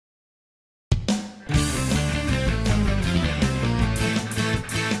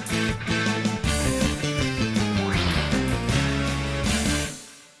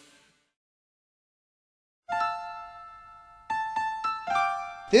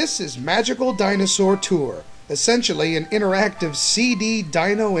This is Magical Dinosaur Tour, essentially an interactive CD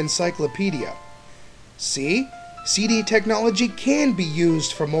dino encyclopedia. See? CD technology can be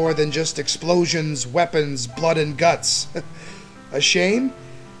used for more than just explosions, weapons, blood, and guts. A shame?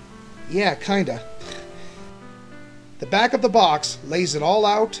 Yeah, kinda. The back of the box lays it all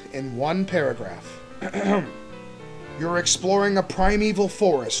out in one paragraph. You're exploring a primeval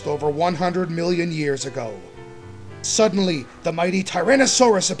forest over 100 million years ago. Suddenly, the mighty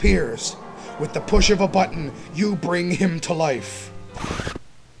Tyrannosaurus appears. With the push of a button, you bring him to life.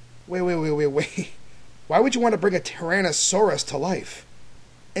 Wait. Why would you want to bring a Tyrannosaurus to life?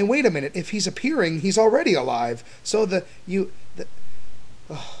 And wait a minute, if he's appearing, he's already alive. So you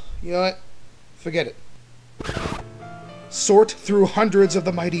know what? Forget it. Sort through hundreds of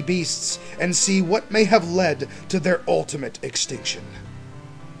the mighty beasts and see what may have led to their ultimate extinction.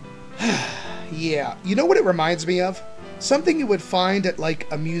 Yeah, you know what it reminds me of? Something you would find at like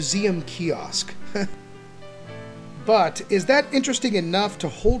a museum kiosk. But is that interesting enough to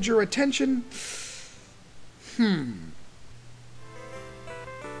hold your attention?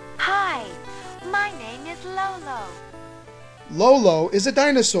 Hi, my name is Lolo. Lolo is a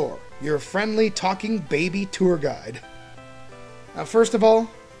dinosaur, your friendly talking baby tour guide. Now, first of all,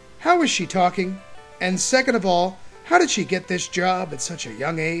 how is she talking? And second of all, how did she get this job at such a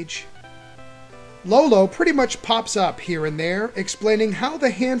young age? Lolo pretty much pops up here and there, explaining how the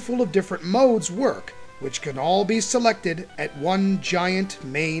handful of different modes work, which can all be selected at one giant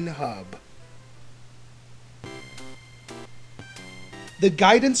main hub. The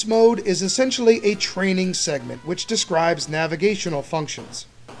guidance mode is essentially a training segment which describes navigational functions.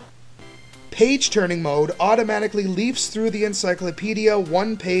 Page-turning mode automatically leafs through the encyclopedia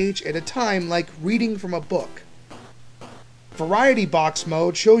one page at a time like reading from a book. Variety box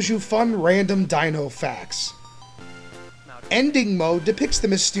mode shows you fun random dino facts. Ending mode depicts the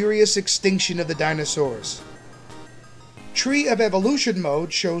mysterious extinction of the dinosaurs. Tree of Evolution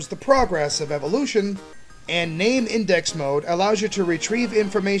mode shows the progress of evolution, and Name Index mode allows you to retrieve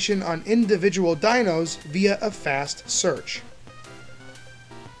information on individual dinos via a fast search.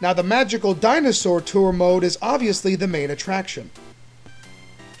 Now, the Magical Dinosaur Tour mode is obviously the main attraction.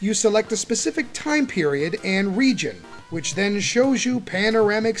 You select a specific time period and region, which then shows you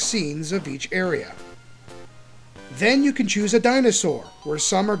panoramic scenes of each area. Then you can choose a dinosaur, where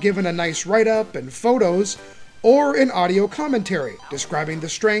some are given a nice write-up and photos, or an audio commentary describing the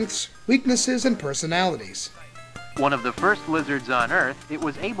strengths, weaknesses, and personalities. One of the first lizards on Earth, it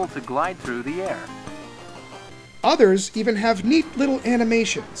was able to glide through the air. Others even have neat little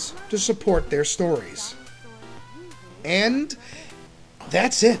animations to support their stories. And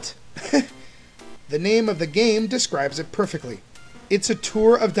that's it. The name of the game describes it perfectly. It's a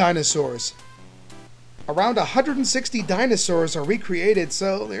tour of dinosaurs. Around 160 dinosaurs are recreated,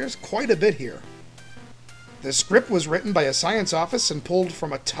 so there's quite a bit here. The script was written by a science office and pulled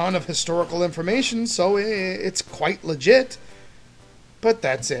from a ton of historical information, so it's quite legit. But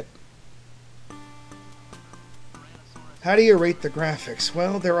that's it. How do you rate the graphics?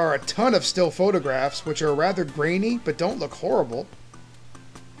 Well, there are a ton of still photographs, which are rather grainy, but don't look horrible.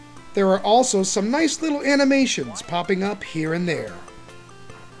 There are also some nice little animations popping up here and there.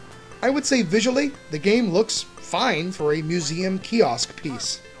 I would say visually, the game looks fine for a museum kiosk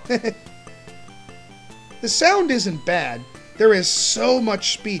piece. The sound isn't bad. There is so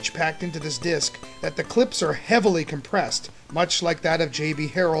much speech packed into this disc that the clips are heavily compressed, much like that of J.B.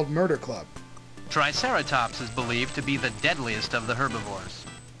 Harold Murder Club. Triceratops is believed to be the deadliest of the herbivores.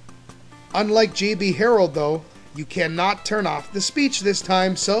 Unlike J.B. Harold, though, you cannot turn off the speech this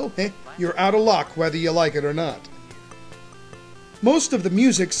time, so you're out of luck whether you like it or not. Most of the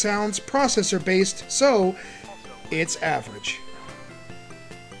music sounds processor-based, so it's average.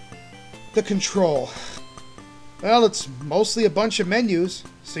 The control. Well, it's mostly a bunch of menus,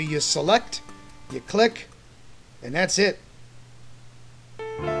 so you select, you click, and that's it.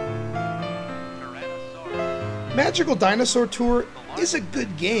 Magical Dinosaur Tour is a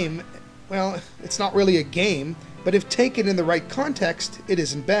good game. Well, it's not really a game, but if taken in the right context, it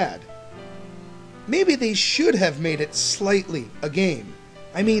isn't bad. Maybe they should have made it slightly a game.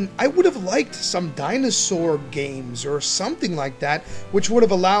 I mean, I would have liked some dinosaur games or something like that, which would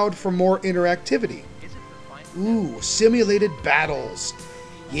have allowed for more interactivity. Ooh, simulated battles.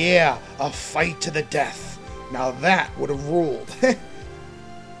 Yeah, a fight to the death. Now that would have ruled.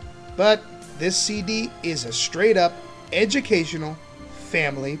 But this CD is a straight-up educational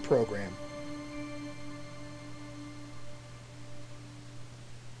family program.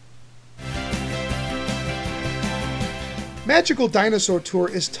 Magical Dinosaur Tour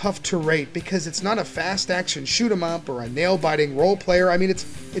is tough to rate because it's not a fast action shoot 'em up or a nail-biting role player. I mean,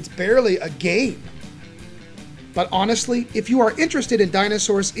 it's barely a game. But honestly, if you are interested in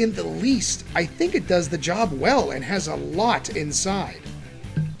dinosaurs in the least, I think it does the job well and has a lot inside.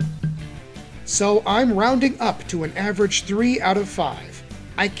 So I'm rounding up to an average 3 out of 5.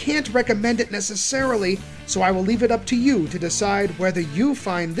 I can't recommend it necessarily, so I will leave it up to you to decide whether you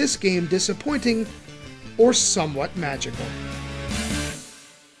find this game disappointing or somewhat magical.